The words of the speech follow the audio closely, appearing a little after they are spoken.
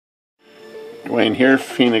Dwayne here,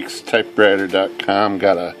 PhoenixTypewriter.com.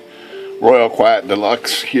 Got a Royal Quiet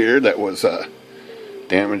Deluxe here that was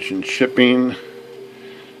damaged in shipping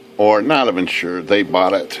or not even sure. They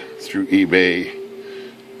bought it through eBay.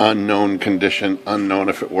 Unknown condition, unknown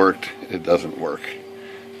if it worked. It doesn't work.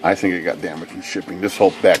 I think it got damaged in shipping. This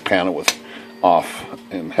whole back panel was off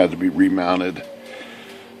and had to be remounted.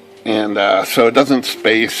 And so it doesn't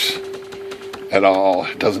space at all.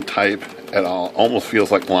 It doesn't type at all. Almost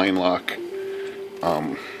feels like line lock.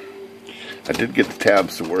 I did get the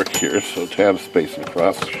tabs to work here, so tab spacing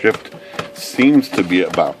across. Shift seems to be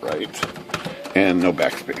about right, and no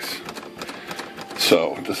backspace.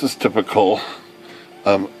 So this is typical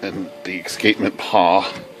and the escapement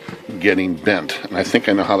paw getting bent, and I think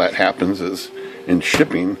I know how that happens is in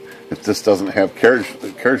shipping. If this doesn't have carriage,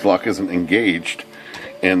 the carriage lock isn't engaged,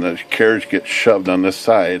 and the carriage gets shoved on this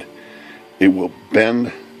side, it will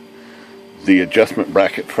bend the adjustment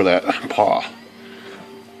bracket for that paw.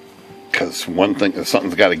 Because one thing is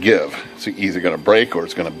something's got to give. It's either going to break or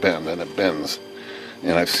it's going to bend, and it bends.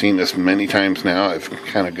 And I've seen this many times now. I've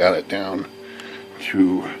kind of got it down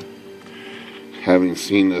to having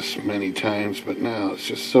seen this many times, but now it's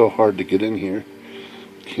just so hard to get in here.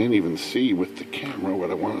 Can't even see with the camera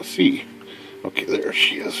what I want to see. Okay, there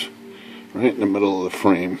she is. Right in the middle of the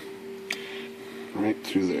frame. Right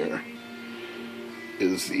through there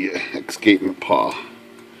is the escapement paw.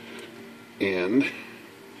 And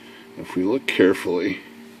if we look carefully,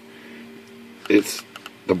 it's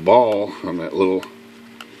the ball on that little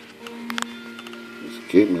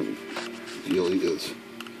escapement dealie is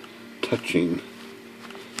touching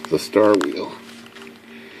the star wheel.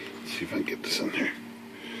 Let's see if I can get this in there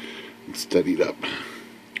and steadied up.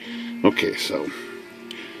 Okay, so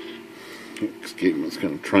escapement's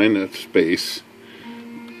kind of trying to space,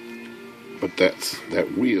 but that's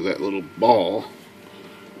that wheel, that little ball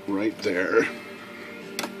right there.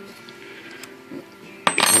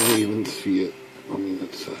 Can't even see it. I mean,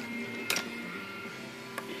 it's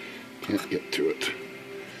can't get to it.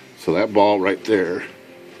 So that ball right there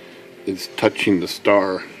is touching the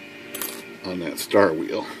star on that star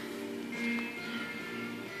wheel.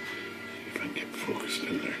 If I can get focused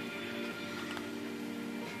in there.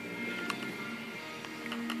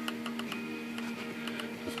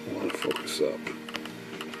 Just want to focus up.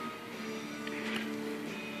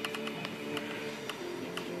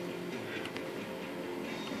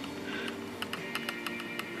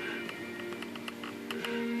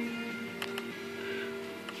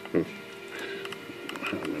 I'm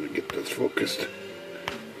going to get this focused.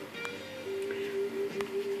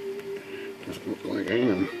 Doesn't look like I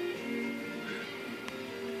am.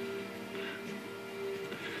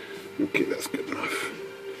 Okay, that's good enough.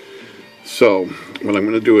 So, what I'm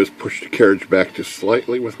going to do is push the carriage back just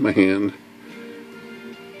slightly with my hand.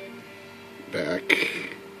 Back.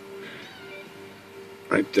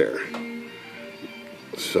 Right there.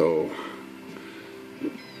 So,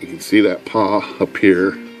 you can see that paw up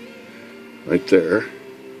here. Right there.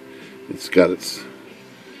 It's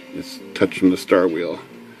touching the star wheel.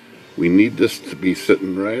 We need this to be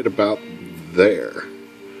sitting right about there.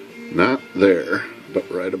 Not there, but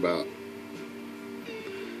right about.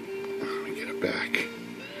 Let me get it back.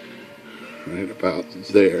 Right about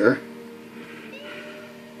there.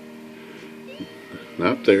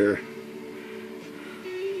 Not there.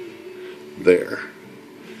 There.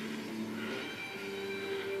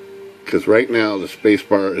 Because right now the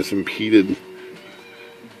spacebar is impeded.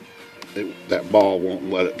 That ball won't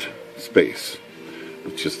let it space.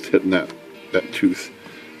 It's just hitting that tooth.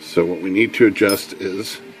 So what we need to adjust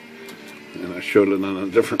is, and I showed it on a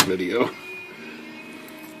different video,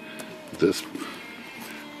 this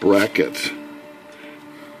bracket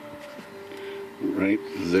right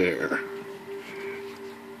there.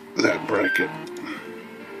 That bracket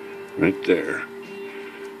right there.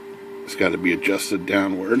 It's got to be adjusted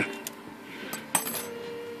downward.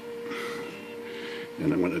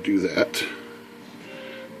 And I'm going to do that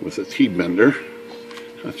with a T-bender.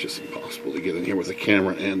 That's just impossible to get in here with a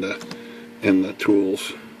camera and the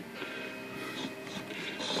tools.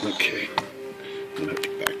 Okay, I'm going to have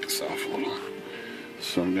to back this off a little.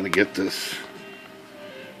 So I'm going to get this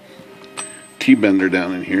T-bender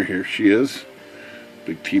down in here. Here she is,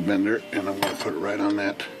 big T-bender, and I'm going to put it right on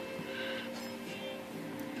that.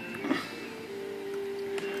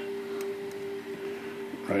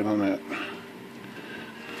 Right on that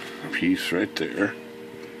piece right there.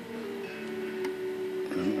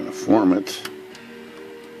 And I'm going to form it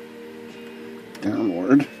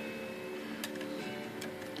downward.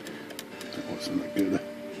 That wasn't a good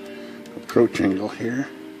approach angle here.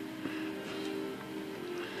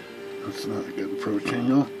 That's not a good approach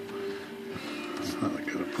angle. Oh, I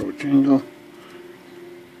got approach angle.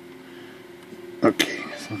 Okay.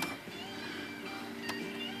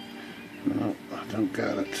 No, I don't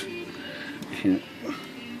got it. Can't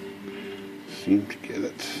seem to get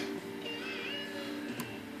it.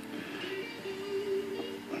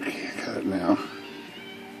 Okay, I got it now.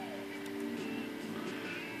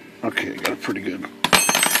 Okay, I got a pretty good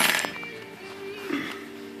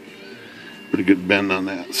bend on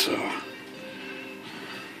that, so.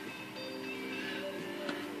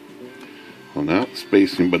 Well, now it's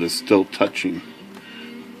spacing, but it's still touching.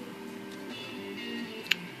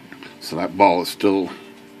 So that ball is still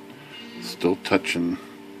touching.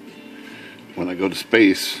 When I go to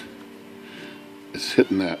space, it's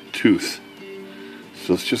hitting that tooth.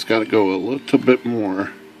 So it's just got to go a little bit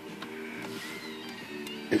more.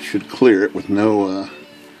 It should clear it with no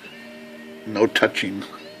touching.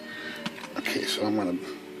 Okay, so I'm going to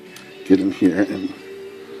get in here and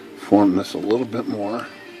form this a little bit more.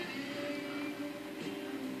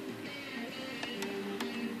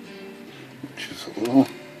 Which is a little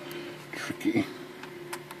tricky,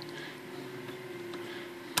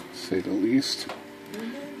 to say the least.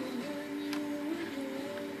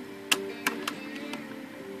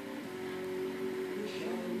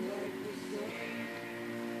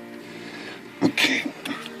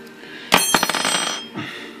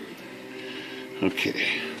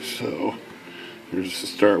 Okay, so here's the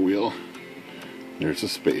star wheel. There's the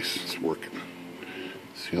space. It's working.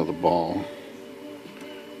 See how the ball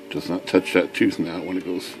does not touch that tooth now when it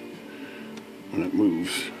moves,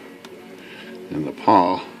 and the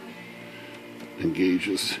paw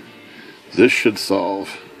engages. This should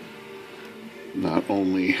solve not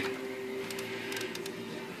only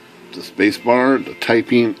the space bar, the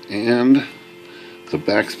typing, and the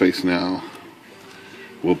backspace now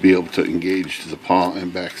will be able to engage the paw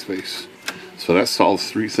and backspace. So that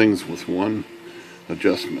solves three things with one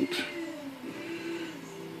adjustment.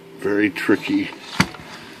 Very tricky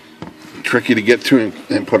to get to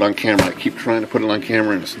and put on camera. I keep trying to put it on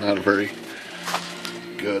camera and it's not a very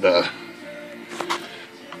good, I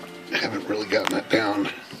haven't really gotten that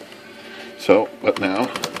down. So, but now,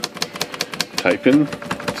 typing,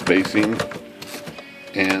 spacing,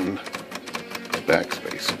 and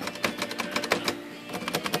backspace.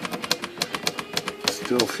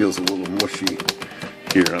 Still feels a little mushy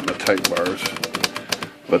here on the type bars,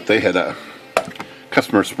 but they had a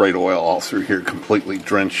customer sprayed oil all through here, completely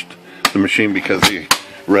drenched the machine because they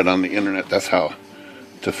read on the internet that's how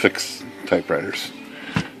to fix typewriters.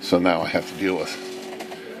 So now I have to deal with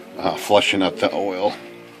flushing out the oil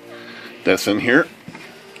that's in here,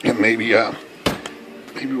 and maybe we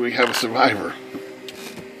have a survivor.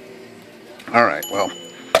 Alright, well,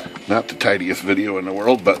 not the tidiest video in the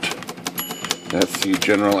world, but that's the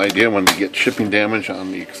general idea when we get shipping damage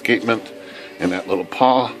on the escapement and that little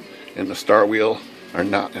paw and the star wheel are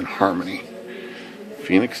not in harmony.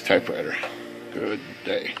 Phoenix Typewriter. Good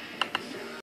day.